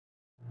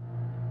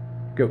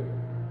Go.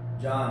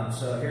 John,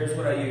 so here's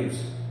what I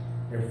use.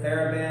 They're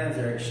TheraBands,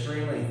 they're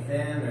extremely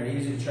thin, they're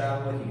easy to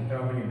travel with. You can throw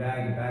them in your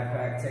bag, your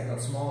backpack, take a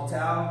small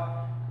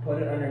towel,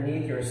 put it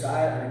underneath your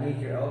side,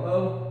 underneath your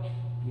elbow.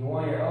 You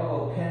want your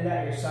elbow pinned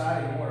at your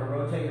side, and you want to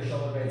rotate your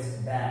shoulder blades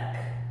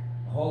back.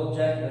 The whole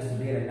objective is to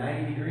be at a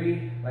 90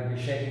 degree, like you're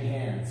shaking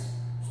hands.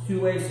 There's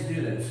two ways to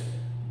do this.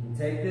 You can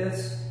take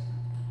this,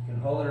 you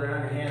can hold it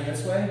around your hand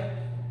this way.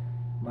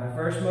 My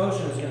first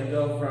motion is going to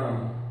go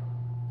from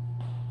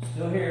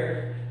still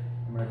here.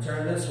 I'm going to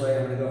turn this way.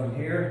 I'm going to go from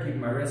here, keep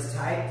my wrist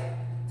tight,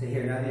 to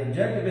here. Now the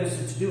objective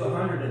is to do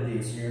 100 of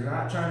these. So you're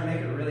not trying to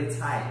make it really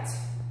tight.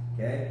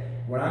 Okay?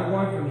 When I'm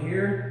going from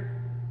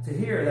here to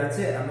here, that's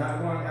it. I'm not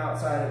going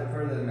outside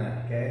further than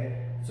that.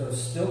 Okay? So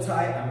it's still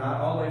tight. I'm not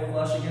all the way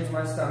flush against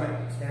my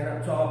stomach. Stand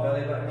up tall,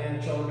 belly button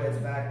in, shoulder blades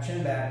back,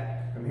 chin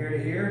back. From here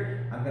to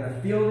here, I'm going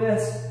to feel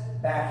this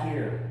back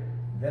here.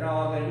 Then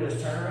all I'm going to do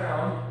is turn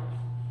around.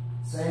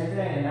 Same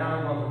thing, and now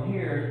I'm going from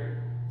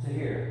here to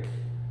here.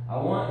 I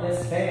want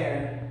this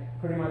band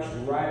pretty much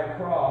right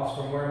across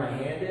from where my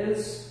hand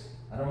is.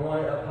 I don't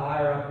want it up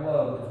high or up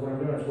low, because what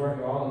I'm doing is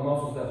working all the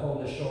muscles that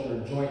hold the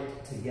shoulder joint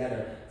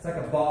together. It's like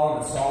a ball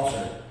and a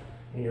saucer,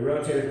 and your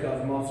rotator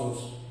cuff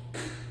muscles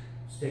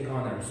stick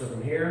on there. So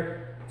from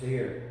here to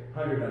here,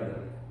 100 of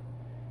them.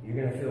 You're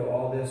going to feel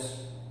all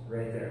this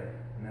right there,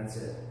 and that's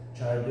it.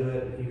 Try to do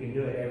it. If you can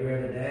do it every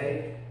other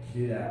day,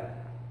 do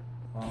that.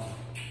 Awesome.